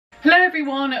Hello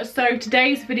everyone, so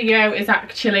today's video is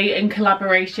actually in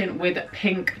collaboration with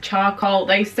Pink Charcoal.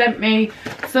 They sent me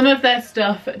some of their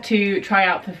stuff to try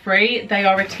out for free. They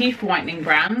are a teeth whitening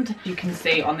brand. You can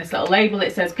see on this little label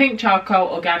it says Pink Charcoal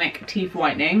Organic Teeth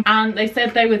Whitening, and they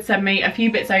said they would send me a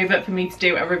few bits over for me to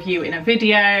do a review in a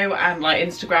video and like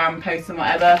Instagram posts and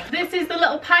whatever. This is the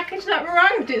little package that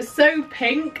arrived. It's so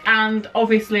pink, and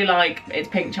obviously like it's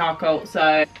pink charcoal,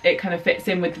 so it kind of fits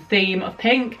in with the theme of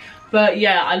pink. But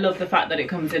yeah, I love the fact that it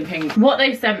comes in pink. What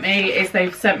they've sent me is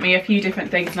they've sent me a few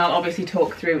different things, and I'll obviously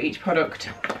talk through each product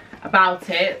about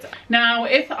it. Now,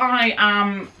 if I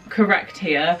am correct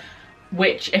here,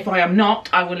 which if I am not,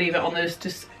 I will leave it on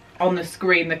the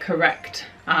screen, the correct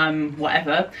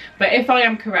whatever. But if I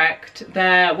am correct,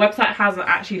 their website hasn't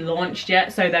actually launched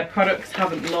yet, so their products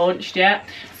haven't launched yet.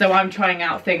 So I'm trying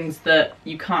out things that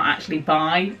you can't actually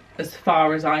buy, as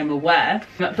far as I'm aware.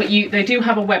 But they do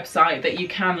have a website that you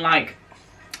can like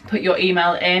put your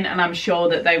email in, and I'm sure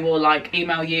that they will like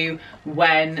email you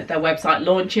when their website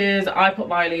launches. I put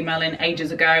my email in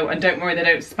ages ago, and don't worry, they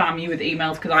don't spam you with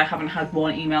emails because I haven't had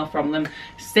one email from them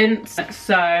since.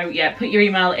 So yeah, put your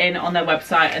email in on their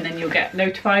website and then you'll get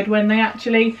notified when they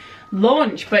actually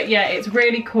launch. But yeah, it's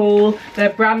really cool.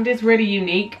 Their brand is really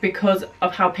unique because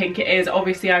of how pink it is.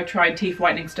 Obviously I've tried teeth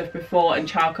whitening stuff before and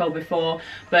charcoal before,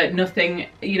 but nothing,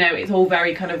 you know, it's all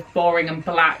very kind of boring and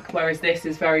black, whereas this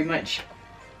is very much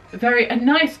a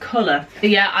nice colour.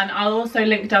 Yeah, and I'll also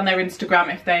link down their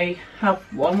Instagram if they have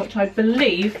one, which I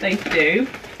believe they do.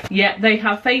 Yeah, they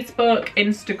have Facebook,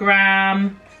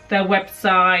 Instagram, their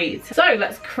website. So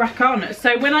let's crack on.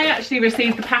 So when I actually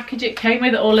received the package, it came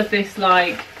with all of this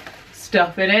like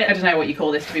stuff in it. I don't know what you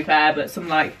call this, to be fair, but some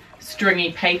like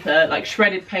stringy paper, like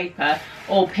shredded paper,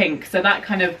 all pink. So that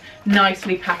kind of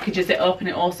nicely packages it up, and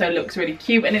it also looks really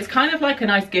cute, and it's kind of like a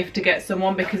nice gift to get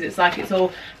someone because it's like it's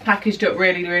all packaged up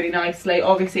really nicely.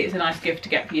 Obviously it's a nice gift to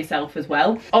get for yourself as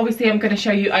well. Obviously I'm going to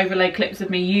show you overlay clips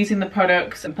of me using the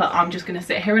products, but I'm just going to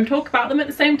sit here and talk about them at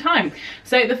the same time.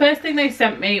 So the first thing they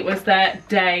sent me was their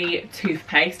day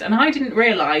toothpaste, and I didn't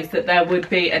realise that there would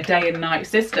be a day and night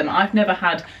system. I've never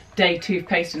had day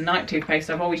toothpaste and night toothpaste.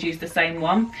 I've always used the same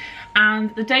one.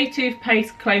 And the day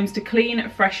toothpaste claims to clean,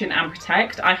 freshen and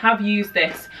protect. I have used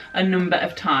this a number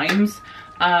of times.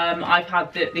 I've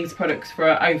had these products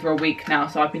for over a week now,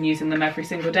 so I've been using them every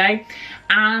single day.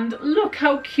 And look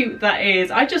how cute that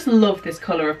is. I just love this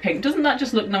colour of pink. Doesn't that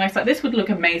just look nice? Like, this would look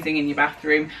amazing in your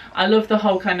bathroom. I love the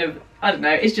whole kind of, I don't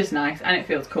know, it's just nice and it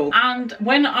feels cool. And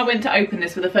when I went to open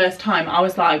this for the first time, I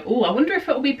was like, oh, I wonder if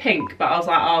it'll be pink. But I was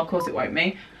like, oh, of course it won't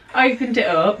be. I opened it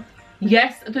up.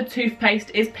 Yes, the toothpaste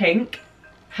is pink.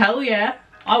 Hell yeah.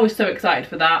 I was so excited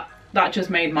for that. That just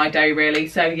made my day, really.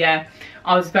 So yeah,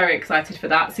 I was very excited for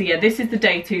that. So yeah, this is the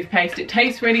day toothpaste. It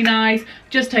tastes really nice.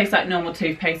 Just tastes like normal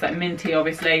toothpaste, like minty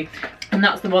obviously. And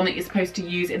that's the one that you're supposed to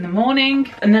use in the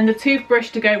morning. And then the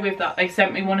toothbrush to go with that, they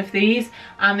sent me one of these.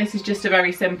 And this is just a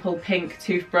very simple pink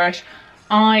toothbrush.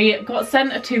 I got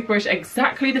sent a toothbrush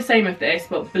exactly the same as this,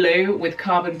 but blue with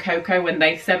carbon cocoa, when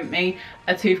they sent me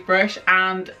a toothbrush,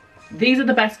 and these are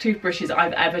the best toothbrushes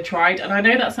I've ever tried. And I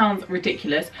know that sounds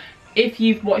ridiculous. If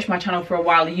you've watched my channel for a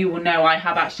while, you will know I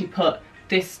have actually put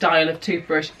this style of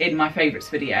toothbrush in my favourites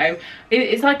video.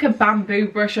 It's like a bamboo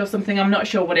brush or something. I'm not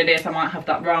sure what it is. I might have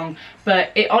that wrong.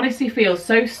 But it honestly feels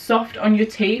so soft on your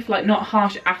teeth, like not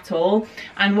harsh at all.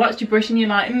 And whilst you're brushing, you're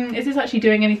like, is this actually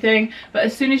doing anything? But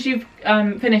as soon as you've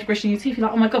finished brushing your teeth, you're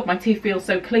like, oh my god, my teeth feel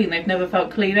so clean. They've never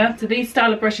felt cleaner. So these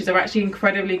style of brushes are actually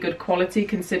incredibly good quality,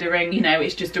 considering, you know,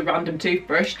 it's just a random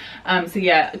toothbrush. So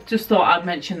yeah, just thought I'd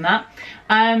mention that.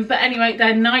 But anyway,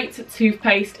 their night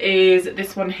toothpaste is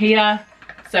this one here.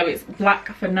 So it's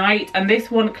black for night, and this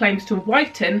one claims to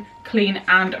whiten, clean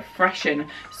and freshen.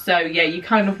 So yeah, you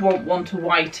kind of want one to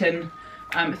whiten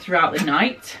throughout the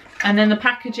night. And then the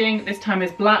packaging this time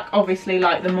is black, obviously,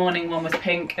 like the morning one was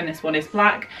pink and this one is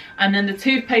black. And then the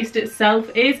toothpaste itself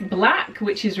is black,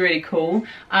 which is really cool.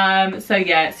 So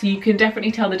yeah, so you can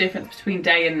definitely tell the difference between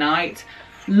day and night.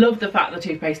 Love the fact the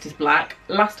toothpaste is black.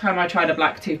 Last time I tried a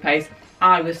black toothpaste,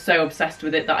 I was so obsessed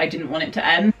with it that I didn't want it to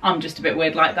end. I'm just a bit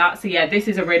weird like that. So yeah, this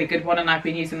is a really good one, and I've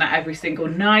been using that every single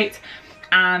night.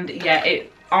 And yeah,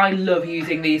 I love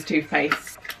using these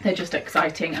toothpastes. They're just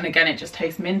exciting, and again, it just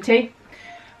tastes minty.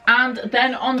 And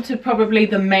then on to probably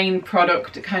the main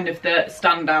product, kind of the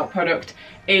standout product,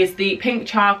 is the Pink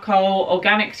Charcoal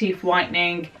Organic Teeth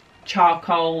Whitening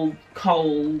Charcoal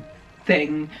Coal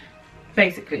thing.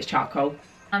 Basically it's charcoal.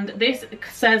 And this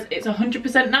says it's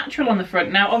 100% natural on the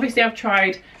front. Now obviously I've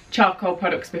tried charcoal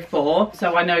products before,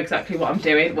 so I know exactly what I'm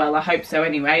doing. Well, I hope so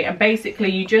anyway. And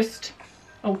basically you just,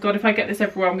 oh god, if I get this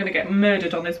everywhere I'm going to get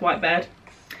murdered on this white bed.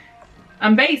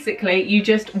 And basically you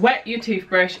just wet your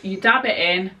toothbrush, you dab it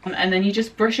in, and then you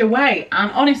just brush away.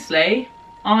 And honestly,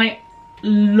 I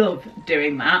love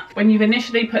doing that. When you've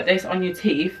initially put this on your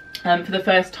teeth for the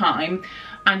first time,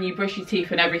 and you brush your teeth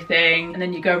and everything, and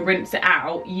then you go and rinse it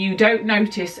out, you don't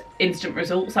notice instant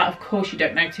results. Of course you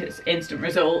don't notice instant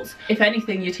results. If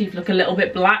anything, your teeth look a little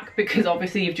bit black because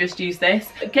obviously you've just used this.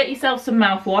 Get yourself some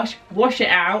mouthwash, wash it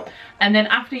out, and then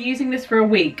after using this for a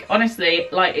week, honestly,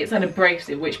 like, it's an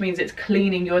abrasive, which means it's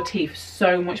cleaning your teeth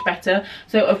so much better.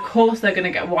 So of course they're going to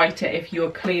get whiter if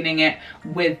you're cleaning it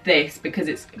with this, because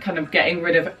it's kind of getting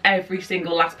rid of every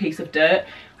single last piece of dirt.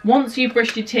 Once you've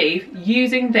brushed your teeth,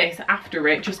 using this after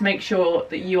it, just make sure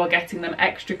that you are getting them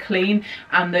extra clean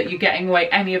and that you're getting away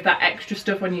any of that extra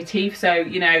stuff on your teeth. So,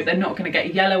 you know, they're not going to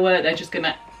get yellower, they're just going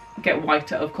to get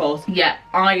whiter, of course. Yeah,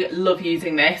 I love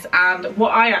using this. And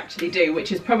what I actually do,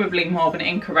 which is probably more of an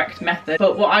incorrect method,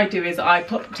 but what I do is I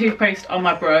put toothpaste on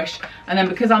my brush, and then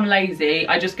because I'm lazy,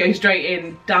 I just go straight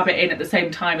in, dab it in at the same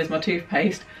time as my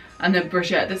toothpaste, and then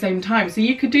brush it at the same time. So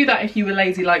you could do that if you were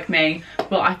lazy like me,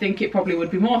 but I think it probably would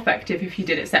be more effective if you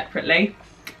did it separately.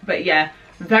 But yeah,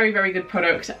 very, very good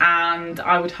product, and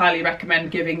I would highly recommend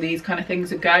giving these kind of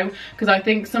things a go, because I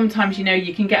think sometimes, you know,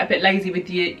 you can get a bit lazy with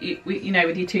your, you know,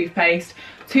 with your toothpaste.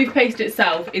 Toothpaste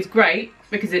itself is great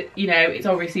because it, you know, it's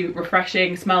obviously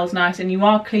refreshing, smells nice, and you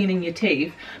are cleaning your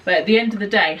teeth. But at the end of the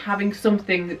day, having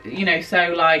something, you know,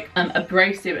 so like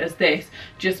abrasive as this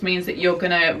just means that you're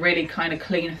gonna really kind of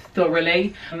clean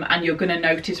thoroughly, and you're gonna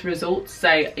notice results,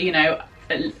 say, you know,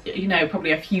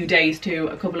 probably a few days to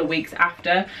a couple of weeks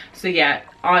after. So yeah,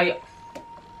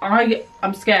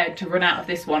 I'm scared to run out of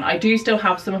this one. I do still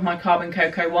have some of my carbon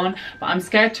cocoa one, but I'm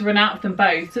scared to run out of them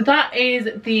both. So that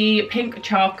is the pink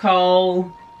charcoal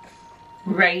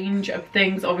range of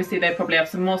things. Obviously they probably have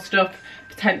some more stuff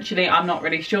potentially, I'm not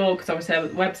really sure because obviously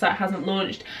the website hasn't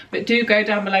launched, but do go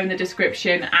down below in the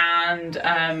description and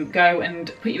go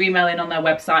and put your email in on their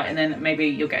website, and then maybe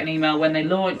you'll get an email when they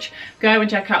launch. Go and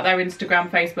check out their Instagram,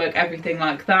 Facebook, everything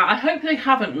like that. I hope they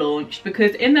haven't launched,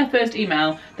 because in their first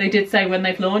email they did say when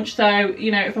they've launched, so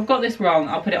you know, if I've got this wrong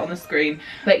I'll put it on the screen.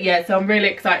 But yeah, so I'm really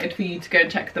excited for you to go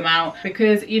and check them out,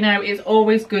 because you know, it's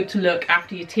always good to look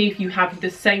after your teeth. You have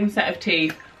the same set of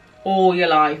teeth all your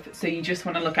life, so you just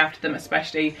want to look after them,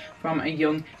 especially from a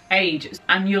young age.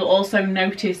 And you'll also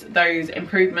notice those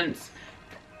improvements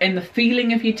in the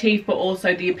feeling of your teeth, but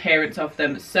also the appearance of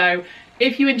them. So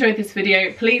if you enjoyed this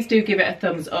video, please do give it a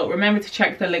thumbs up. Remember to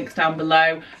check the links down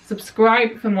below,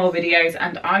 subscribe for more videos,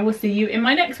 and I will see you in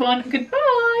my next one.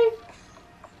 Goodbye.